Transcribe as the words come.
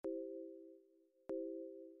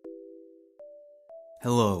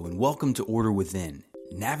Hello, and welcome to Order Within,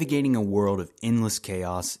 navigating a world of endless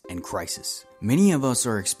chaos and crisis. Many of us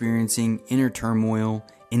are experiencing inner turmoil,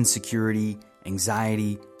 insecurity,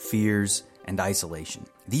 anxiety, fears, and isolation.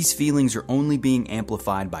 These feelings are only being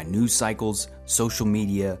amplified by news cycles, social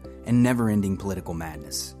media, and never-ending political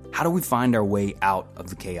madness. How do we find our way out of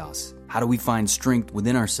the chaos? How do we find strength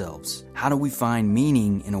within ourselves? How do we find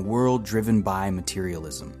meaning in a world driven by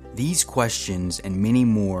materialism? These questions and many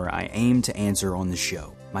more I aim to answer on the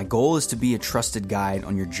show. My goal is to be a trusted guide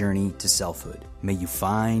on your journey to selfhood. May you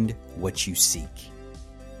find what you seek.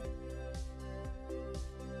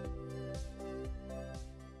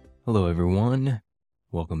 Hello everyone,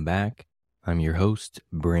 welcome back. I'm your host,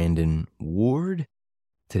 Brandon Ward.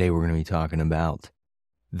 Today we're going to be talking about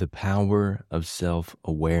the power of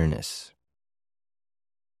self-awareness.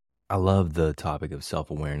 I love the topic of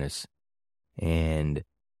self-awareness and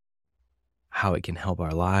how it can help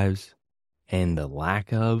our lives, and the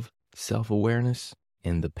lack of self-awareness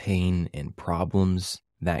and the pain and problems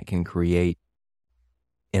that can create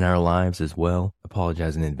in our lives as well.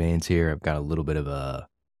 Apologize in advance here. I've got a little bit of a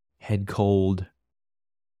head cold,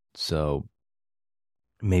 so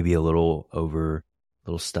maybe a little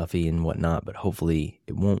stuffy and whatnot, but hopefully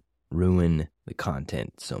it won't ruin the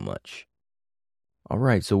content so much. All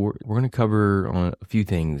right, so we're going to cover on a few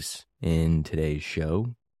things in today's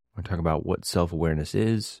show. We're going to talk about what self-awareness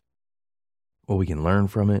is, what we can learn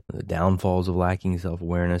from it, the downfalls of lacking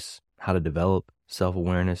self-awareness, how to develop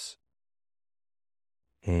self-awareness,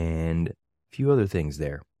 and a few other things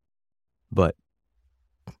there. But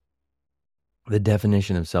the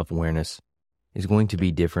definition of self-awareness is going to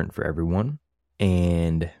be different for everyone.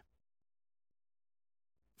 And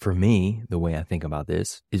for me, the way I think about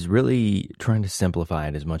this is really trying to simplify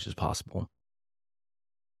it as much as possible.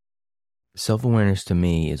 Self-awareness to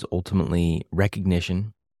me is ultimately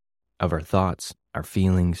recognition of our thoughts, our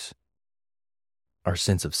feelings, our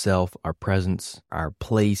sense of self, our presence, our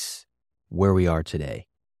place, where we are today,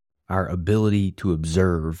 our ability to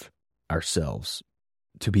observe ourselves,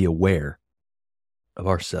 to be aware of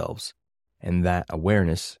ourselves. And that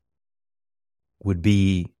awareness would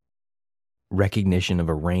be recognition of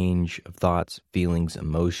a range of thoughts, feelings,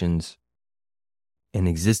 emotions, and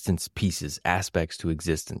existence pieces, aspects to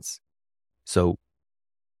existence. So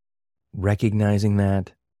recognizing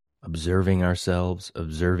that, observing ourselves,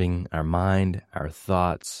 observing our mind, our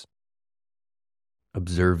thoughts,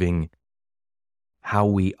 observing how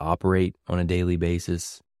we operate on a daily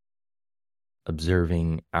basis,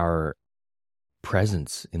 observing our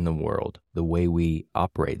presence in the world, the way we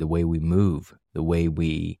operate, the way we move, the way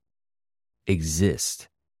we exist.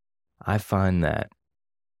 I find that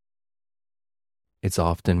it's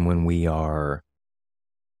often when we are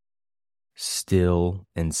still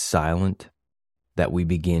and silent that we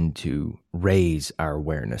begin to raise our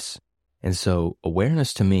awareness. And so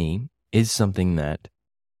awareness to me is something that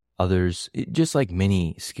others, just like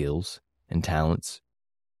many skills and talents,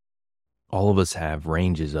 all of us have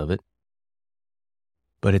ranges of it.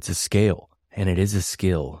 But it's a scale, and it is a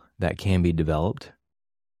skill that can be developed,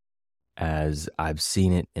 as I've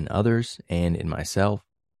seen it in others and in myself.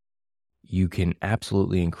 You can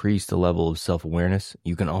absolutely increase the level of self-awareness.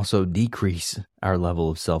 You can also decrease our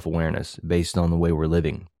level of self-awareness based on the way we're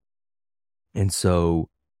living. And so,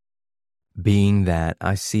 being that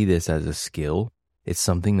I see this as a skill, it's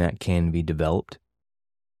something that can be developed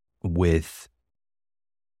with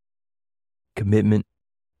commitment,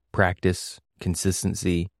 practice,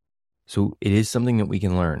 consistency. So it is something that we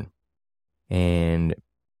can learn. And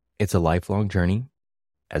it's a lifelong journey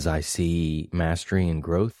as I see mastery and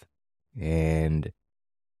growth, and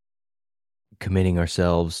committing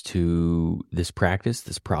ourselves to this practice,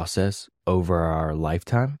 this process over our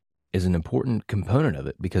lifetime is an important component of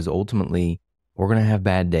it, because ultimately we're going to have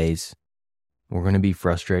bad days. We're going to be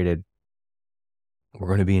frustrated. We're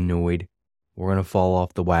going to be annoyed. We're going to fall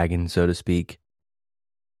off the wagon, so to speak.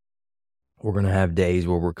 We're going to have days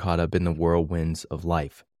where we're caught up in the whirlwinds of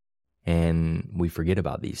life and we forget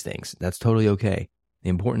about these things. That's totally okay. The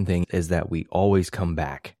important thing is that we always come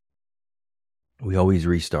back. We always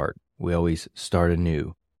restart. We always start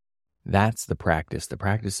anew. That's the practice. The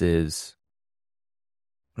practice is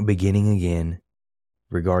beginning again,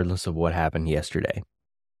 regardless of what happened yesterday.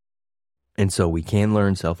 And so we can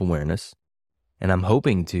learn self-awareness, and I'm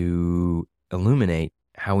hoping to illuminate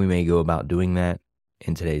how we may go about doing that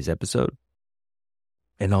in today's episode,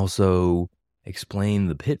 and also explain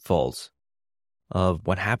the pitfalls of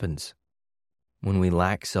what happens when we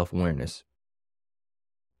lack self-awareness.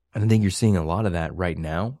 And I think you're seeing a lot of that right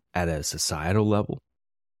now at a societal level.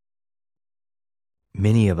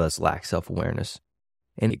 Many of us lack self-awareness,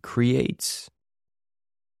 and it creates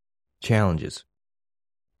challenges.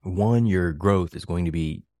 One, your growth is going to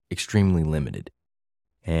be extremely limited.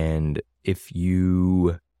 And if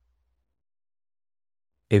you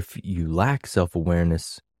lack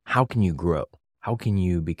self-awareness, how can you grow? How can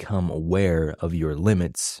you become aware of your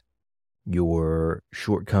limits, your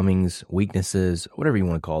shortcomings, weaknesses, whatever you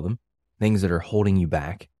want to call them, things that are holding you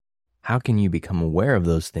back? How can you become aware of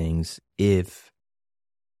those things if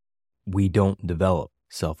we don't develop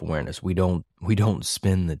self-awareness? We don't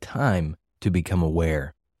spend the time to become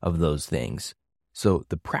aware of those things. So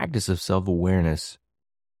the practice of self-awareness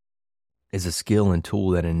is a skill and tool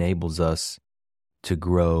that enables us to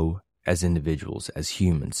grow as individuals, as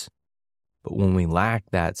humans. But when we lack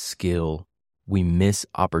that skill, we miss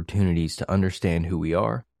opportunities to understand who we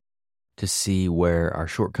are, to see where our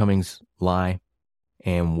shortcomings lie,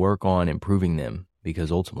 and work on improving them,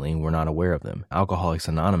 because ultimately we're not aware of them. Alcoholics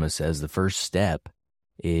Anonymous says the first step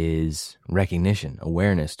is recognition,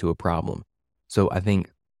 awareness to a problem. So I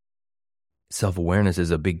think self-awareness is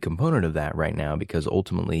a big component of that right now, because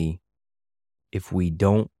ultimately, if we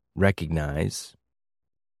don't recognize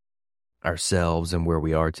ourselves and where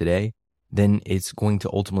we are today, then it's going to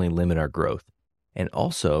ultimately limit our growth. And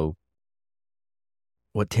also,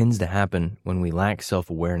 what tends to happen when we lack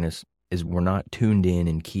self-awareness is we're not tuned in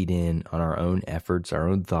and keyed in on our own efforts, our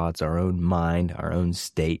own thoughts, our own mind, our own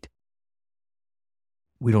state.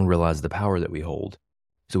 We don't realize the power that we hold.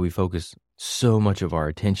 So we focus so much of our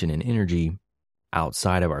attention and energy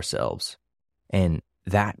outside of ourselves. And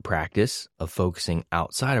that practice of focusing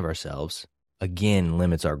outside of ourselves, again,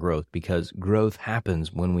 limits our growth, because growth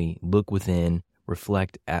happens when we look within,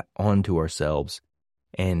 reflect onto ourselves,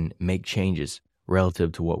 and make changes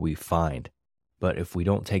relative to what we find. But if we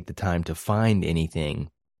don't take the time to find anything,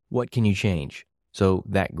 what can you change? So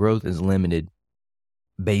that growth is limited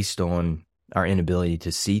based on our inability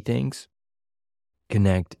to see things,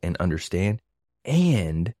 connect, and understand.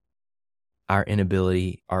 And our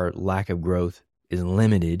lack of growth is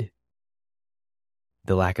limited.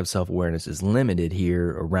 The lack of self-awareness is limited here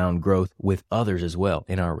around growth with others as well,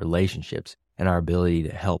 in our relationships and our ability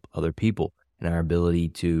to help other people and our ability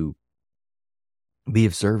to be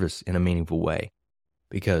of service in a meaningful way.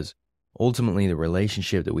 Because ultimately the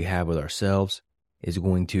relationship that we have with ourselves is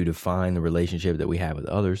going to define the relationship that we have with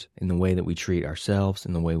others, and the way that we treat ourselves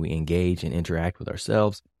and the way we engage and interact with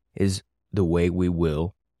ourselves is the way we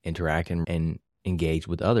will interact and engage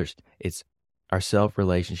with others. It's our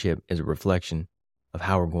self-relationship is a reflection of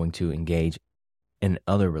how we're going to engage in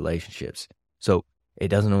other relationships. So it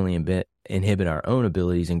doesn't only inhibit our own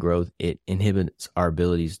abilities and growth, it inhibits our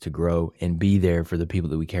abilities to grow and be there for the people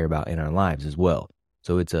that we care about in our lives as well.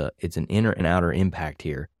 So it's an inner and outer impact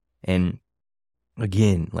here. And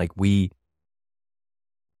again,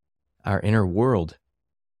 our inner world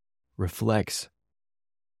reflects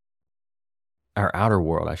our outer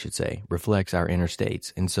world, I should say, reflects our inner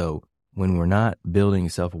states. And so when we're not building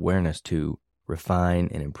self-awareness to refine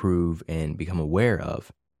and improve and become aware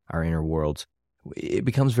of our inner worlds, it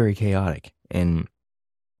becomes very chaotic. And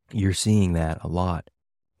you're seeing that a lot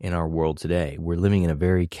in our world today. We're living in a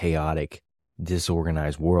very chaotic,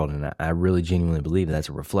 disorganized world. And I really genuinely believe that's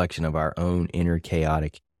a reflection of our own inner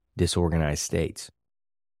chaotic, disorganized states.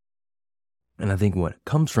 And I think what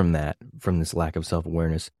comes from this lack of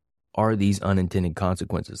self-awareness, are these unintended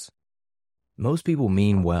consequences. Most people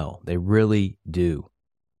mean well. They really do.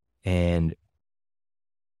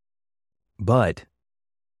 But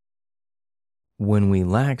when we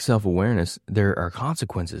lack self-awareness, there are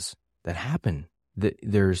consequences that happen.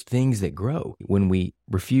 There's things that grow. When we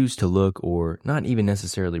refuse to look, or not even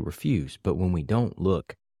necessarily refuse, but when we don't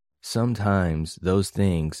look, sometimes those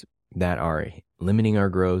things that are limiting our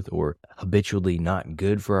growth or habitually not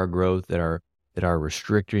good for our growth, that are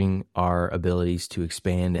restricting our abilities to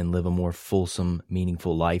expand and live a more fulsome,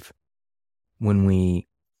 meaningful life, when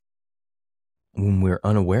we're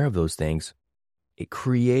unaware of those things, it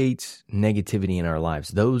creates negativity in our lives.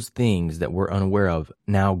 Those things that we're unaware of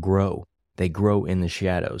now grow. They grow in the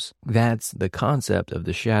shadows. That's the concept of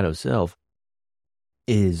the shadow self,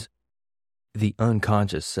 is the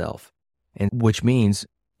unconscious self, and which means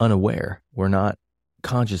unaware. We're not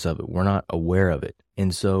conscious of it. We're not aware of it.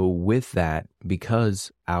 And so with that,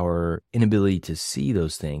 because our inability to see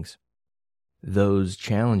those things, those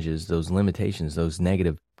challenges, those limitations, those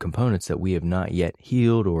negative components that we have not yet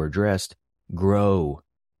healed or addressed, grow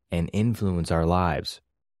and influence our lives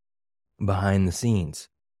behind the scenes,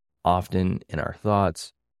 often in our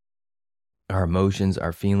thoughts, our emotions,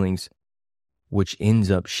 our feelings, which ends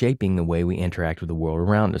up shaping the way we interact with the world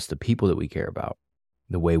around us, the people that we care about,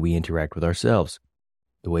 the way we interact with ourselves,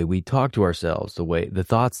 the way we talk to ourselves, the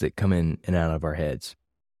thoughts that come in and out of our heads.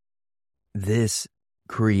 this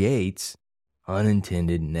creates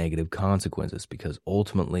unintended negative consequences because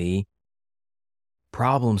ultimately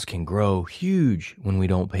problems can grow huge when we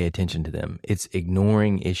don't pay attention to them. It's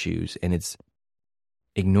ignoring issues, and it's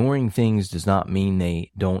ignoring things does not mean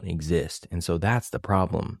they don't exist. And so that's the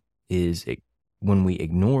problem is when we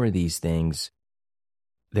ignore these things,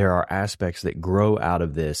 there are aspects that grow out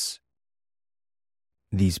of this,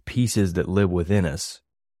 these pieces that live within us,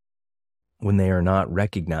 when they are not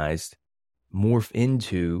recognized, morph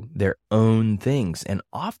into their own things and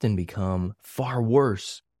often become far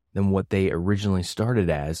worse than what they originally started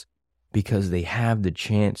as because they have the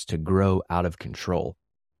chance to grow out of control.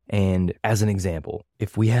 And as an example,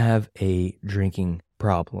 if we have a drinking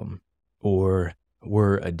problem, or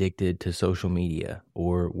we're addicted to social media,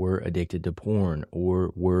 or we're addicted to porn,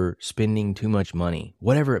 or we're spending too much money,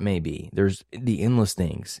 whatever it may be, there's the endless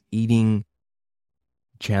things, eating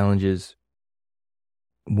challenges.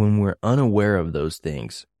 When we're unaware of those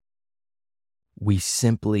things, we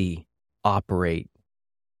simply operate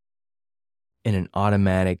in an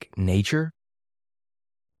automatic nature,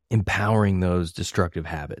 empowering those destructive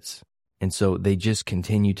habits. And so they just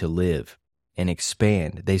continue to live and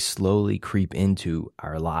expand. They slowly creep into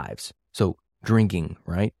our lives. So drinking,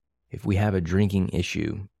 right? If we have a drinking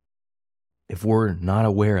issue, if we're not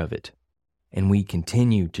aware of it, and we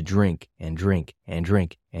continue to drink and drink and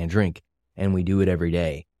drink and drink, and we do it every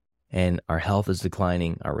day, and our health is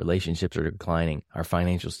declining, our relationships are declining, our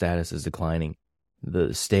financial status is declining,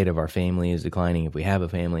 the state of our family is declining if we have a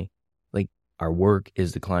family, like our work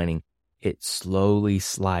is declining, it slowly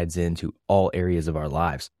slides into all areas of our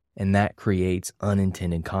lives. And that creates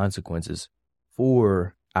unintended consequences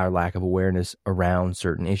for our lack of awareness around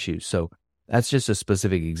certain issues. So that's just a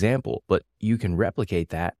specific example, but you can replicate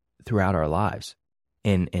that throughout our lives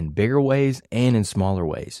in bigger ways and in smaller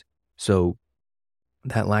ways. So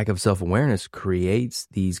that lack of self-awareness creates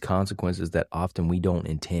these consequences that often we don't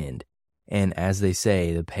intend. And as they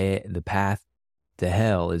say, the path to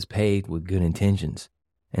hell is paved with good intentions.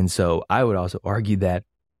 And so I would also argue that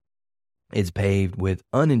it's paved with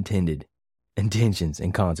unintended intentions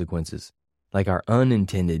and consequences. Like our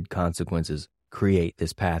unintended consequences create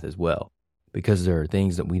this path as well, because there are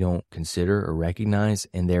things that we don't consider or recognize,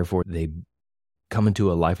 and therefore they come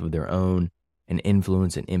into a life of their own and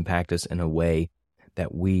influence and impact us in a way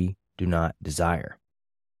that we do not desire.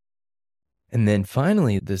 And then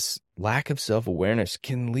finally, this lack of self-awareness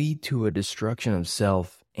can lead to a destruction of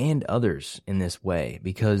self and others in this way,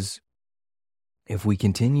 because if we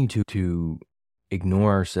continue to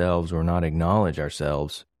ignore ourselves or not acknowledge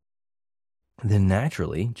ourselves, then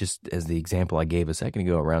naturally, just as the example I gave a second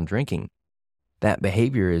ago around drinking, that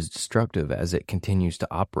behavior is destructive as it continues to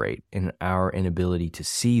operate, and our inability to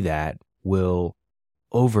see that will,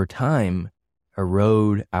 over time,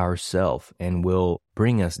 erode our self and will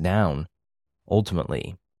bring us down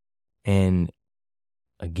ultimately, and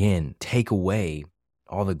again, take away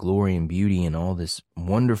all the glory and beauty and all this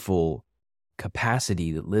wonderful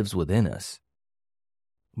capacity that lives within us.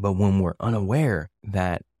 But when we're unaware,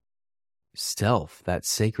 that self, that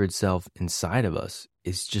sacred self inside of us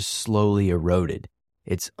is just slowly eroded.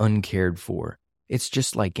 It's uncared for. It's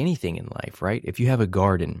just like anything in life, right? If you have a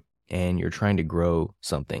garden and you're trying to grow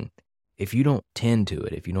something, if you don't tend to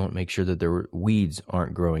it, if you don't make sure that the weeds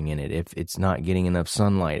aren't growing in it, if it's not getting enough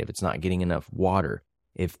sunlight, if it's not getting enough water,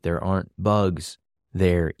 if there aren't bugs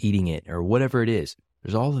there eating it or whatever it is,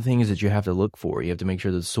 there's all the things that you have to look for. You have to make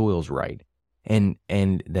sure the soil's right and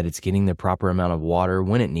that it's getting the proper amount of water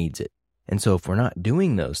when it needs it. And so if we're not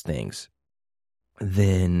doing those things,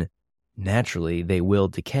 then naturally they will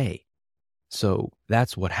decay. So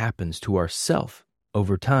that's what happens to ourself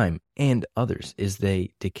over time and others, is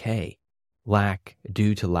they decay,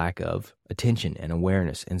 due to lack of attention and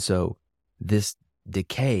awareness. And so this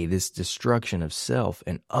decay, this destruction of self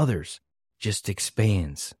and others just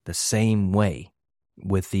expands the same way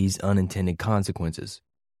with these unintended consequences.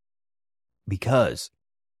 Because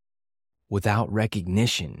without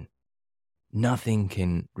recognition, nothing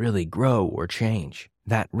can really grow or change.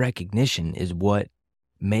 That recognition is what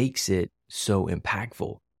makes it so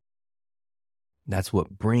impactful. That's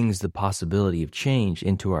what brings the possibility of change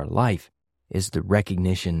into our life, is the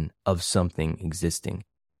recognition of something existing.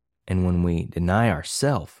 And when we deny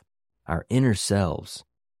ourself, our inner selves,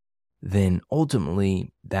 then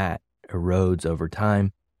ultimately that erodes over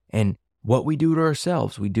time. And what we do to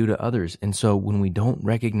ourselves, we do to others. And so when we don't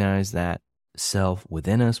recognize that self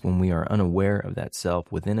within us, when we are unaware of that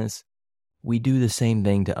self within us, we do the same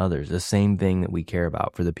thing to others, the same thing that we care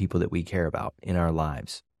about for the people that we care about in our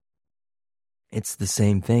lives. It's the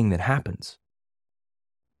same thing that happens.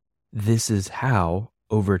 This is how,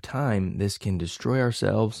 over time, this can destroy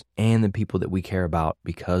ourselves and the people that we care about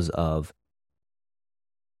because of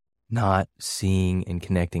not seeing and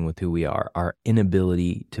connecting with who we are, our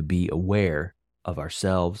inability to be aware of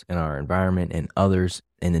ourselves and our environment and others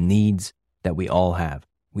and the needs that we all have.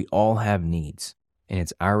 We all have needs, and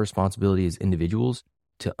it's our responsibility as individuals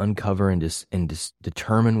to uncover and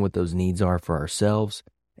determine what those needs are for ourselves,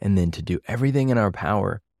 and then to do everything in our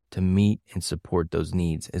power to meet and support those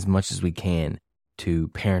needs as much as we can to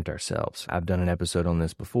parent ourselves. I've done an episode on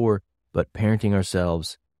this before, but parenting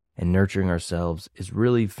ourselves and nurturing ourselves is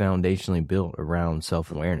really foundationally built around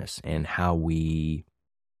self-awareness and how we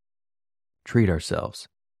treat ourselves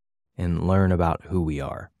and learn about who we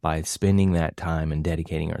are by spending that time and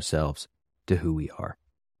dedicating ourselves to who we are.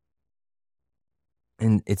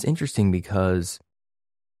 And it's interesting because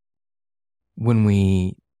when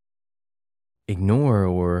we ignore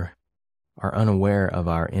or are unaware of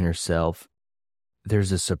our inner self,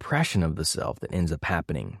 there's a suppression of the self that ends up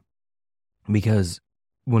happening. Because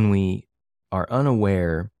when we are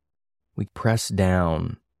unaware, we press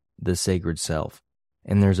down the sacred self,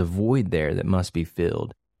 and there's a void there that must be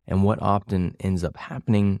filled. And what often ends up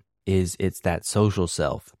happening is it's that social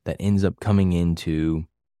self that ends up coming into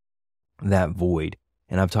that void.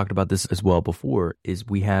 And I've talked about this as well before, is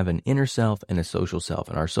we have an inner self and a social self.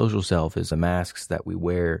 And our social self is the masks that we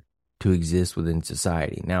wear to exist within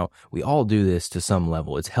society. Now, we all do this to some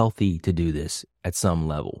level. It's healthy to do this at some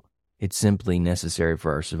level. It's simply necessary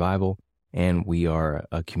for our survival, and we are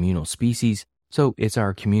a communal species. So it's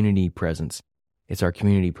our community presence. It's our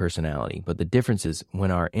community personality. But the difference is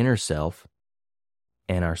when our inner self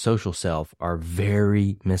and our social self are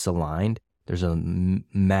very misaligned, there's a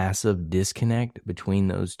massive disconnect between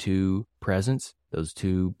those two presence, those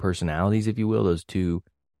two personalities, if you will, those two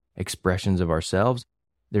expressions of ourselves.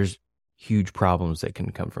 There's huge problems that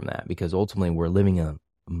can come from that because ultimately we're living a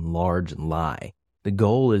large lie. The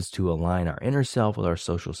goal is to align our inner self with our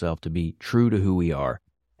social self to be true to who we are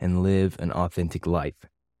and live an authentic life.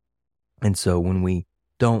 And so when we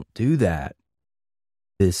don't do that,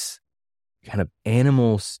 this kind of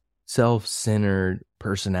animal self-centered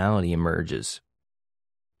personality emerges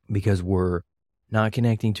because we're not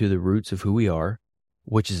connecting to the roots of who we are,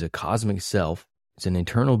 which is a cosmic self. It's an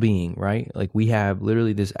eternal being, right? Like we have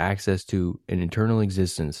literally this access to an eternal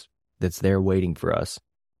existence that's there waiting for us,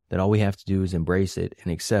 that all we have to do is embrace it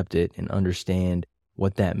and accept it and understand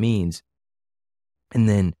what that means. And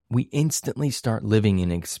then we instantly start living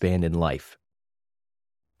an expanded life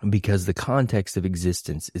because the context of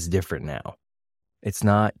existence is different now. It's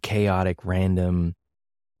not chaotic, random,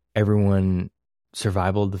 everyone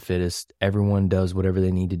survival of the fittest, everyone does whatever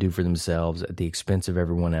they need to do for themselves at the expense of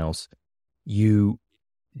everyone else. You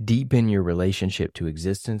deepen your relationship to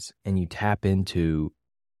existence and you tap into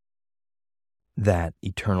that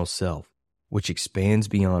eternal self, which expands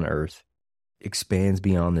beyond earth, expands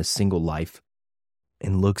beyond this single life,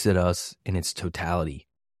 and looks at us in its totality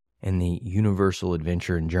and the universal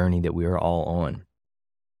adventure and journey that we are all on.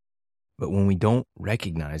 But when we don't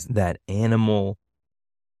recognize that animal,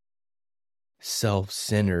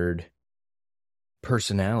 self-centered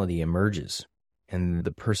personality emerges, and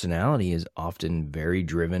the personality is often very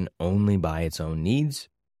driven only by its own needs,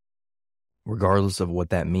 regardless of what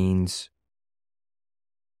that means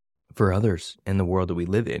for others in the world that we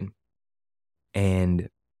live in. And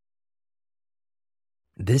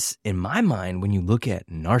this, in my mind, when you look at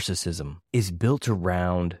narcissism, is built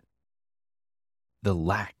around the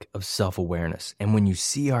lack of self-awareness. And when you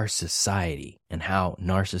see our society and how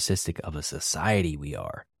narcissistic of a society we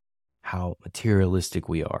are, how materialistic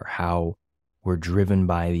we are, how we're driven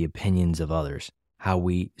by the opinions of others, how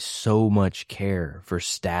we so much care for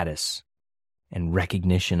status and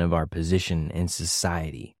recognition of our position in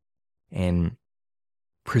society, and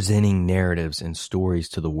presenting narratives and stories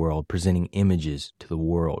to the world, presenting images to the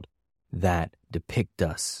world that depict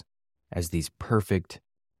us as these perfect,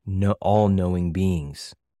 all-knowing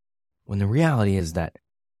beings, when the reality is that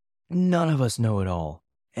none of us know it all,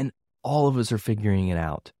 and all of us are figuring it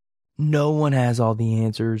out. No one has all the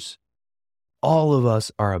answers. All of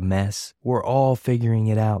us are a mess. We're all figuring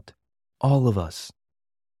it out. All of us.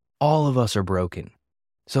 All of us are broken.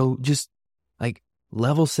 So just like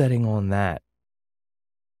level setting on that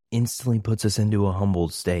instantly puts us into a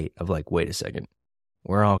humbled state of like, wait a second,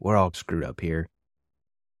 we're all screwed up here.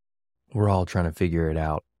 We're all trying to figure it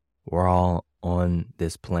out. We're all on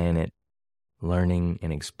this planet learning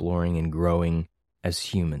and exploring and growing as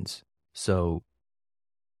humans. So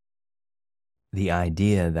the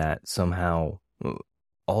idea that somehow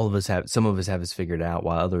some of us have this figured out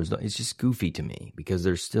while others don't, it's just goofy to me because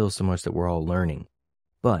there's still so much that we're all learning.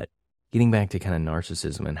 But getting back to kind of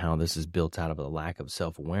narcissism and how this is built out of a lack of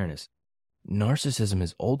self-awareness, narcissism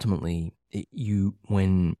is ultimately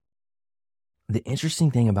when the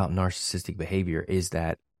interesting thing about narcissistic behavior is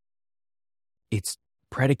that it's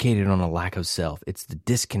predicated on a lack of self. It's the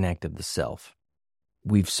disconnect of the self.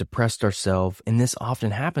 We've suppressed ourselves, and this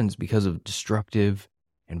often happens because of destructive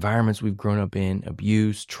environments we've grown up in,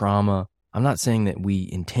 abuse, trauma. I'm not saying that we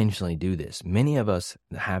intentionally do this. Many of us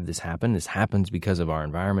have this happen. This happens because of our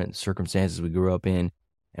environment, circumstances we grew up in,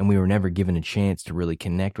 and we were never given a chance to really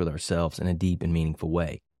connect with ourselves in a deep and meaningful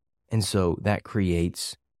way. And so that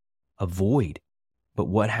creates a void. But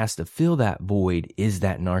what has to fill that void is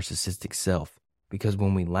that narcissistic self. Because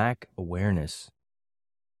when we lack awareness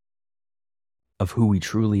of who we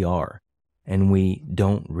truly are, and we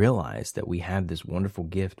don't realize that we have this wonderful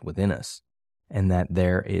gift within us, and that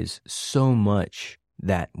there is so much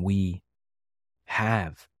that we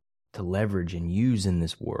have to leverage and use in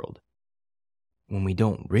this world, when we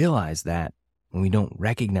don't realize that, when we don't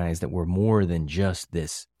recognize that we're more than just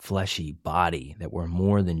this fleshy body, that we're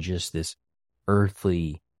more than just this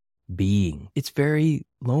earthly being, it's very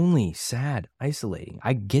lonely, sad, isolating.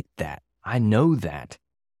 I get that. I know that.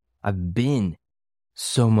 I've been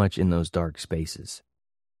so much in those dark spaces.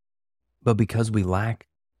 But because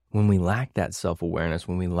when we lack that self-awareness,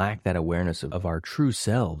 when we lack that awareness of our true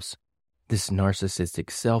selves, this narcissistic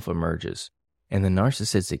self emerges. And the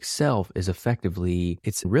narcissistic self is effectively,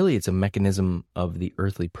 it's a mechanism of the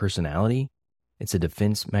earthly personality. It's a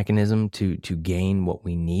defense mechanism to gain what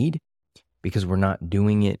we need, because we're not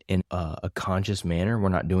doing it in a conscious manner. We're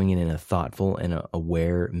not doing it in a thoughtful and a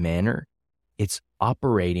aware manner. It's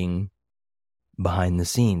operating behind the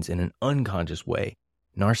scenes in an unconscious way.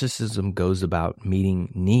 Narcissism goes about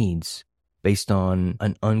meeting needs based on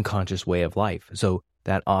an unconscious way of life. So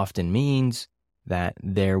that often means that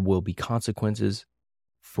there will be consequences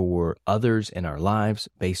for others in our lives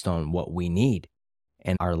based on what we need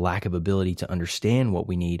and our lack of ability to understand what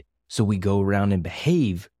we need. So we go around and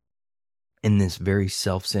behave in this very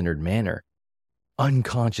self-centered manner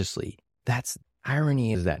unconsciously. That's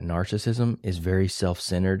irony, is that narcissism is very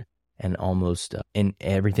self-centered and almost and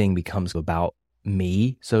everything becomes about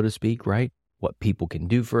me, so to speak, right? What people can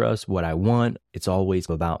do for us, what I want, it's always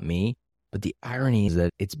about me. But the irony is that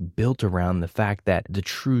it's built around the fact that the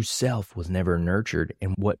true self was never nurtured.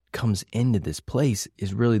 And what comes into this place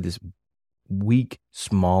is really this weak,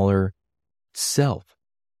 smaller self.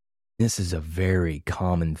 This is a very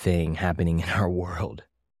common thing happening in our world.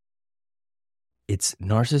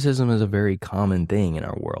 Narcissism is a very common thing in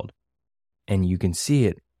our world. And you can see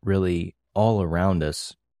it really all around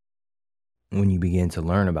us when you begin to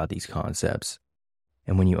learn about these concepts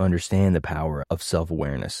and when you understand the power of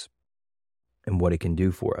self-awareness and what it can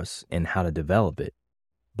do for us and how to develop it.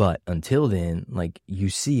 But until then, you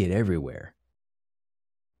see it everywhere.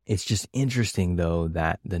 It's just interesting, though,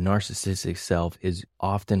 that the narcissistic self is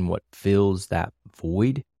often what fills that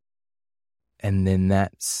void. And then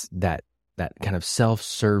that kind of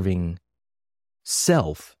self-serving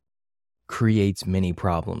self creates many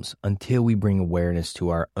problems until we bring awareness to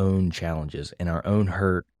our own challenges and our own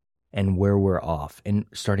hurt and where we're off and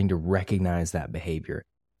starting to recognize that behavior.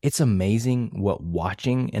 It's amazing what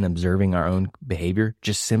watching and observing our own behavior,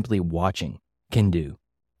 just simply watching, can do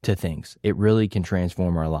to things. It really can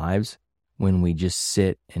transform our lives when we just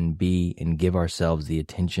sit and be and give ourselves the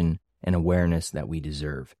attention and awareness that we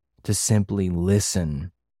deserve, to simply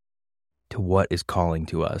listen to what is calling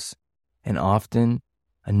to us. And often,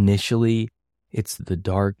 initially, it's the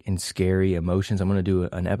dark and scary emotions. I'm going to do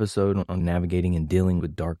an episode on navigating and dealing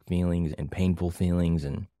with dark feelings and painful feelings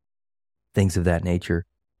and things of that nature.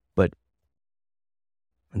 But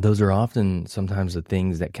those are often sometimes the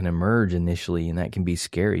things that can emerge initially, and that can be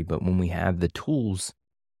scary. But when we have the tools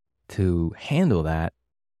to handle that,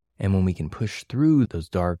 and when we can push through those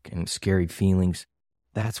dark and scary feelings,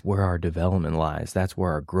 that's where our development lies. That's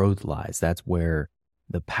where our growth lies. That's where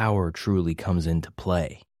the power truly comes into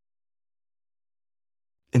play.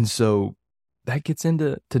 And so that gets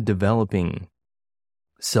into developing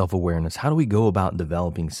self-awareness. How do we go about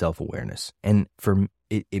developing self-awareness? And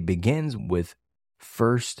it begins with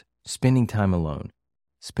first spending time alone,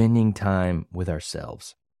 spending time with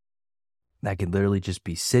ourselves. That could literally just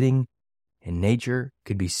be sitting in nature,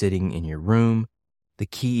 could be sitting in your room. The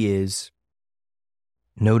key is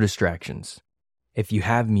no distractions. If you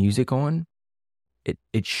have music on,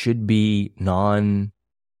 it should be non-lyrics.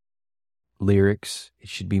 It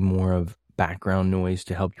should be more of background noise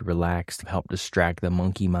to help you relax, to help distract the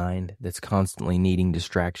monkey mind that's constantly needing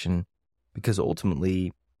distraction. Because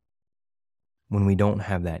ultimately, when we don't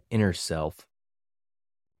have that inner self,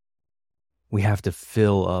 we have to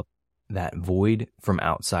fill up that void from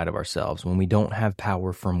outside of ourselves. When we don't have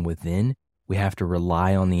power from within, we have to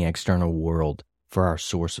rely on the external world for our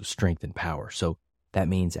source of strength and power. So that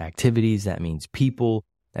means activities, that means people,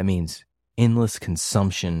 that means endless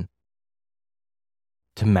consumption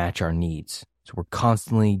to match our needs. So we're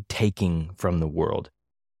constantly taking from the world,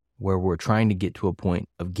 where we're trying to get to a point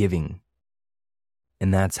of giving.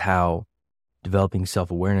 And that's how developing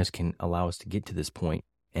self-awareness can allow us to get to this point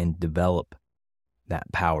and develop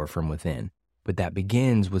that power from within. But that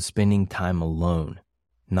begins with spending time alone,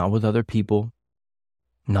 not with other people,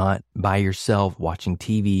 not by yourself watching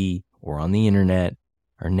TV or on the internet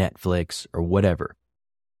or Netflix or whatever.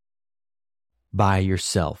 By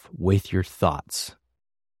yourself with your thoughts,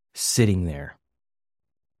 sitting there.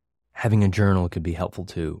 Having a journal could be helpful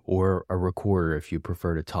too, or a recorder if you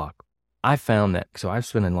prefer to talk. I found that, so I've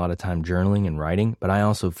spent a lot of time journaling and writing, but I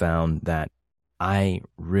also found that I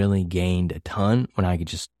really gained a ton when I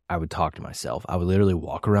would talk to myself. I would literally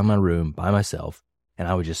walk around my room by myself and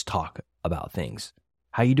I would just talk about things.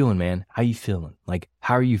 How you doing, man? How you feeling? Like,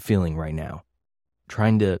 how are you feeling right now?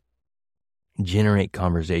 Trying to generate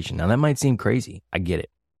conversation. Now that might seem crazy. I get it,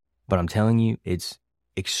 but I'm telling you, it's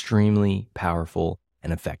extremely powerful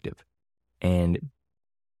and effective. And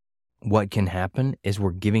what can happen is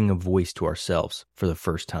we're giving a voice to ourselves for the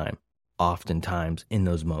first time, oftentimes in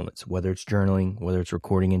those moments, whether it's journaling, whether it's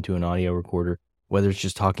recording into an audio recorder, whether it's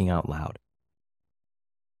just talking out loud.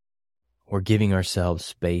 We're giving ourselves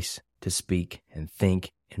space to speak and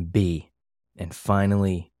think and be, and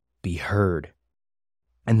finally be heard.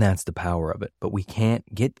 And that's the power of it. But we can't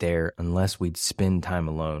get there unless we spend time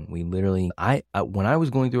alone. We literally, when I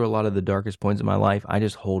was going through a lot of the darkest points of my life, I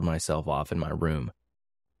just holed myself off in my room.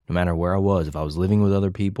 No matter where I was, if I was living with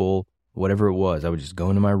other people, whatever it was, I would just go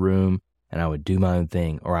into my room and I would do my own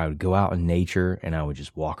thing. Or I would go out in nature and I would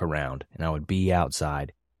just walk around and I would be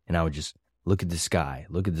outside and I would just look at the sky,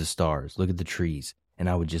 look at the stars, look at the trees. And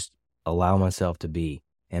I would just allow myself to be.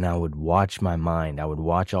 And I would watch my mind. I would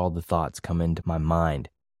watch all the thoughts come into my mind.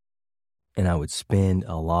 And I would spend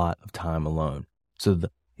a lot of time alone. So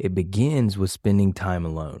it begins with spending time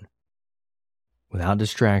alone. Without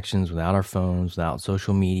distractions, without our phones, without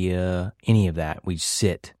social media, any of that. We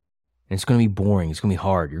sit. And it's going to be boring. It's going to be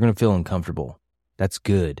hard. You're going to feel uncomfortable. That's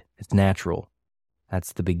good. It's natural.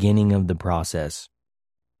 That's the beginning of the process.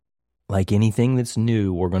 Like anything that's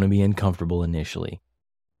new, we're going to be uncomfortable initially.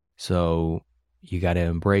 So you got to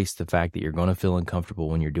embrace the fact that you're going to feel uncomfortable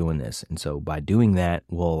when you're doing this. And so by doing that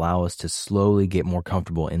will allow us to slowly get more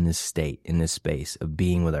comfortable in this state, in this space of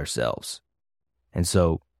being with ourselves. And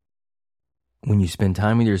so when you spend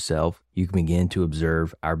time with yourself, you can begin to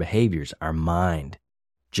observe our behaviors, our mind.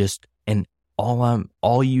 And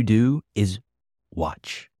all you do is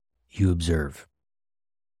watch. You observe.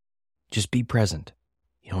 Just be present.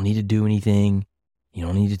 You don't need to do anything. You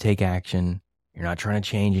don't need to take action. You're not trying to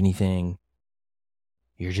change anything.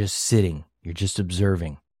 You're just sitting. You're just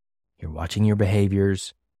observing. You're watching your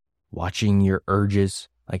behaviors, watching your urges.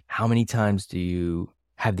 Like, how many times do you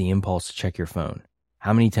have the impulse to check your phone?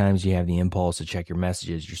 How many times do you have the impulse to check your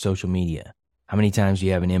messages, your social media? How many times do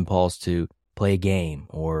you have an impulse to play a game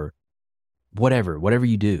or whatever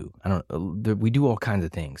you do? We do all kinds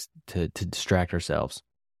of things to distract ourselves.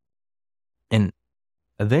 And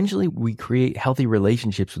eventually we create healthy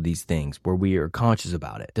relationships with these things where we are conscious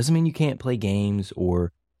about it. Doesn't mean you can't play games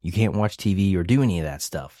or you can't watch TV or do any of that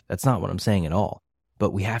stuff. That's not what I'm saying at all.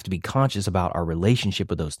 But we have to be conscious about our relationship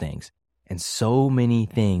with those things. And so many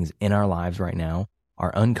things in our lives right now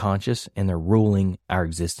are unconscious and they're ruling our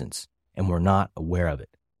existence. And we're not aware of it.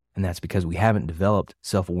 And that's because we haven't developed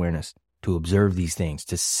self-awareness to observe these things,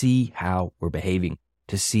 to see how we're behaving,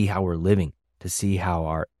 to see how we're living, to see how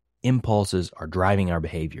our impulses are driving our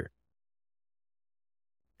behavior.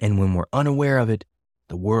 And when we're unaware of it,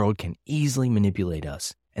 the world can easily manipulate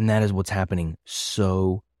us. And that is what's happening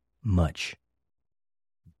so much.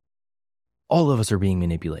 All of us are being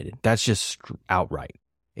manipulated. That's just outright.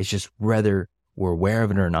 It's just whether we're aware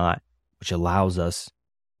of it or not, which allows us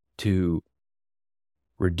to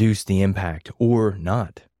reduce the impact or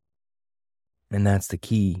not. And that's the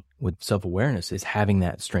key with self-awareness, is having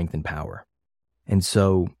that strength and power. And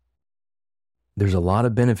so there's a lot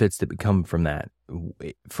of benefits that come from that.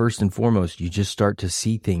 First and foremost, you just start to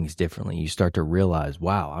see things differently. You start to realize,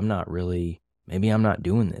 wow, maybe I'm not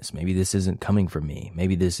doing this. Maybe this isn't coming from me.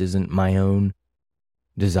 Maybe this isn't my own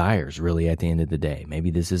desires really at the end of the day.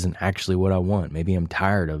 Maybe this isn't actually what I want. Maybe I'm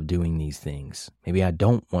tired of doing these things. Maybe I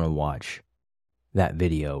don't want to watch that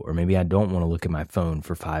video, or maybe I don't want to look at my phone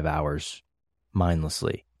for 5 hours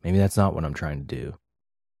mindlessly. Maybe that's not what I'm trying to do.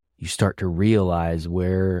 You start to realize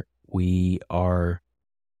where we are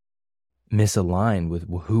misaligned with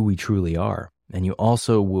who we truly are. And you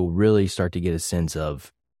also will really start to get a sense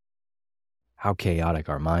of how chaotic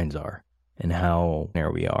our minds are and how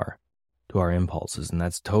near we are to our impulses. And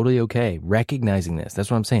that's totally okay. Recognizing this, that's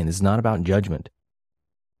what I'm saying. This is not about judgment.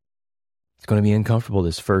 It's going to be uncomfortable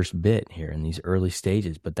this first bit here in these early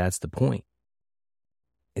stages, but that's the point.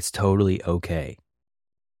 It's totally okay.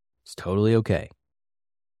 It's totally okay.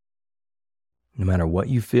 No matter what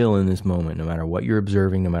you feel in this moment, no matter what you're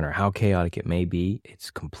observing, no matter how chaotic it may be, it's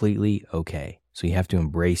completely okay. So you have to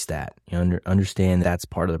embrace that. You understand that's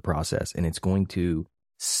part of the process, and it's going to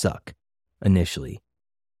suck initially.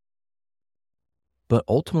 But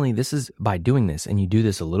ultimately, this is by doing this, and you do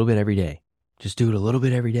this a little bit every day. Just do it a little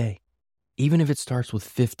bit every day. Even if it starts with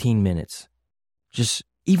 15 minutes, just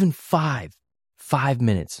even 5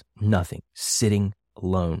 minutes, nothing, sitting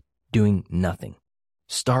alone, doing nothing.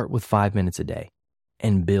 Start with 5 minutes a day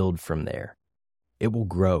and build from there. It will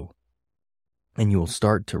grow and you will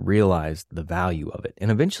start to realize the value of it. And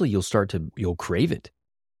eventually you'll crave it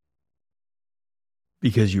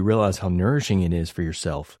because you realize how nourishing it is for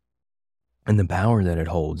yourself and the power that it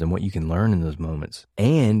holds and what you can learn in those moments.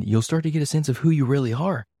 And you'll start to get a sense of who you really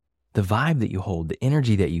are, the vibe that you hold, the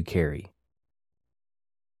energy that you carry.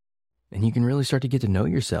 And you can really start to get to know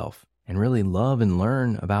yourself and really love and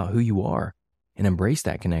learn about who you are and embrace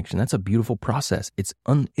that connection. That's a beautiful process. It's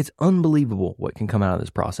unbelievable what can come out of this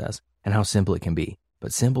process and how simple it can be.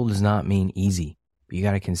 But simple does not mean easy. But you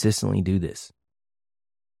got to consistently do this.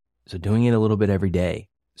 So doing it a little bit every day,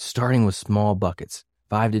 starting with small buckets,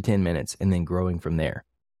 5 to 10 minutes, and then growing from there.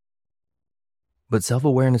 But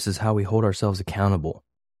self-awareness is how we hold ourselves accountable.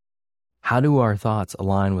 How do our thoughts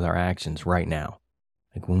align with our actions right now?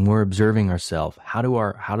 Like when we're observing ourselves, how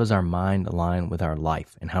does our mind align with our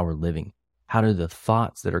life and how we're living? How do the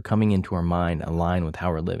thoughts that are coming into our mind align with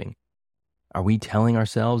how we're living? Are we telling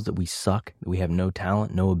ourselves that we suck, that we have no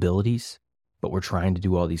talent, no abilities, but we're trying to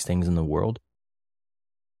do all these things in the world?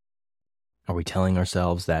 Are we telling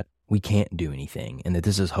ourselves that we can't do anything and that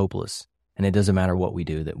this is hopeless and it doesn't matter what we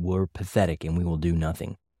do, that we're pathetic and we will do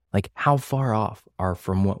nothing? Like how far off are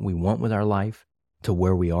from what we want with our life to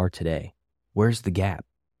where we are today? Where's the gap?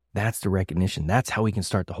 That's the recognition. That's how we can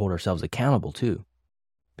start to hold ourselves accountable too.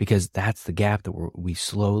 Because that's the gap that we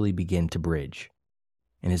slowly begin to bridge.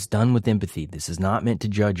 And it's done with empathy. This is not meant to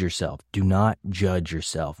judge yourself. Do not judge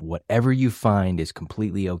yourself. Whatever you find is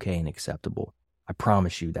completely okay and acceptable. I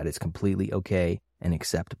promise you that it's completely okay and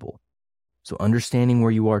acceptable. So understanding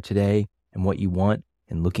where you are today and what you want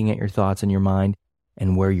and looking at your thoughts in your mind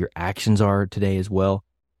and where your actions are today as well,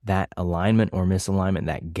 that alignment or misalignment,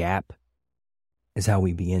 that gap is how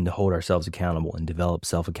we begin to hold ourselves accountable and develop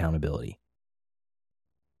self-accountability.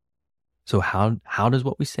 So how does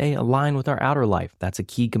what we say align with our outer life? That's a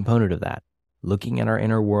key component of that. Looking at our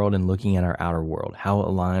inner world and looking at our outer world. How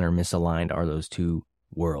aligned or misaligned are those two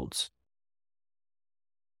worlds?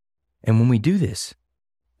 And when we do this,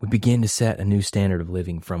 we begin to set a new standard of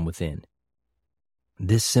living from within.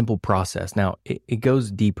 This simple process, now it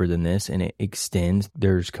goes deeper than this and it extends.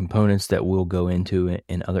 There's components that we'll go into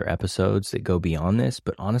in other episodes that go beyond this,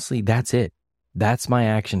 but honestly, that's it. That's my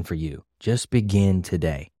action for you. Just begin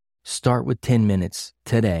today. Start with 10 minutes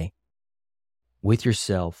today with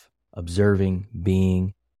yourself, observing,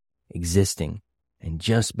 being, existing, and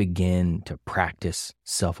just begin to practice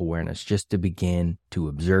self-awareness, just to begin to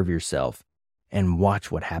observe yourself and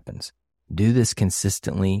watch what happens. Do this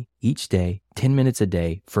consistently each day, 10 minutes a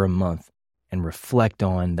day for a month, and reflect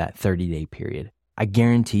on that 30-day period. I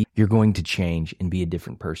guarantee you're going to change and be a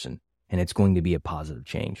different person, and it's going to be a positive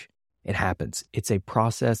change. It happens. It's a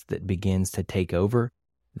process that begins to take over.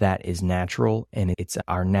 That is natural, and it's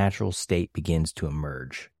our natural state begins to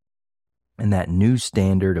emerge. And that new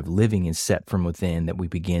standard of living is set from within that we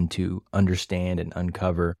begin to understand and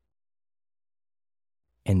uncover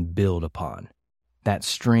and build upon. That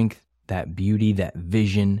strength, that beauty, that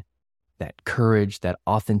vision, that courage, that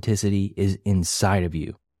authenticity is inside of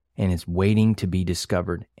you, and it's waiting to be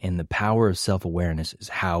discovered. And the power of self-awareness is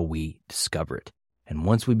how we discover it. And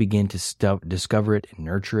once we begin to discover it and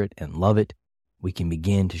nurture it and love it, we can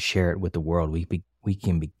begin to share it with the world. We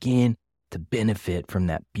can begin to benefit from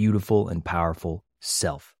that beautiful and powerful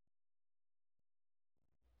self.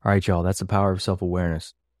 All right, y'all, that's the power of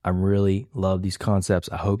self-awareness. I really love these concepts.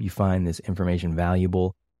 I hope you find this information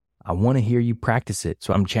valuable. I want to hear you practice it.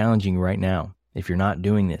 So I'm challenging you right now. If you're not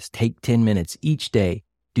doing this, take 10 minutes each day,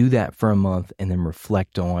 do that for a month, and then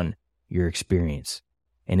reflect on your experience.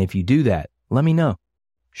 And if you do that, let me know.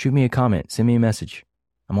 Shoot me a comment, send me a message.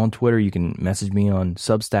 I'm on Twitter. You can message me on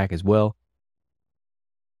Substack as well.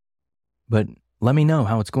 But let me know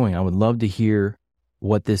how it's going. I would love to hear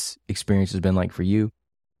what this experience has been like for you,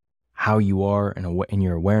 how you are in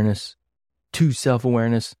your awareness to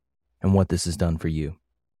self-awareness, and what this has done for you.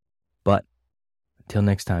 But until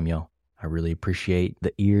next time, y'all, I really appreciate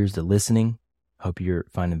the ears, the listening. Hope you're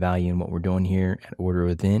finding value in what we're doing here at Order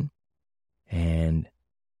Within. And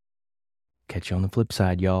catch you on the flip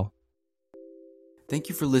side, y'all. Thank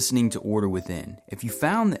you for listening to Order Within. If you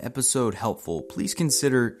found the episode helpful, please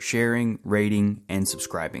consider sharing, rating, and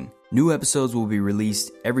subscribing. New episodes will be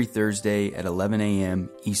released every Thursday at 11 a.m.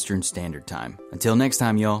 Eastern Standard Time. Until next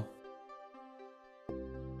time, y'all.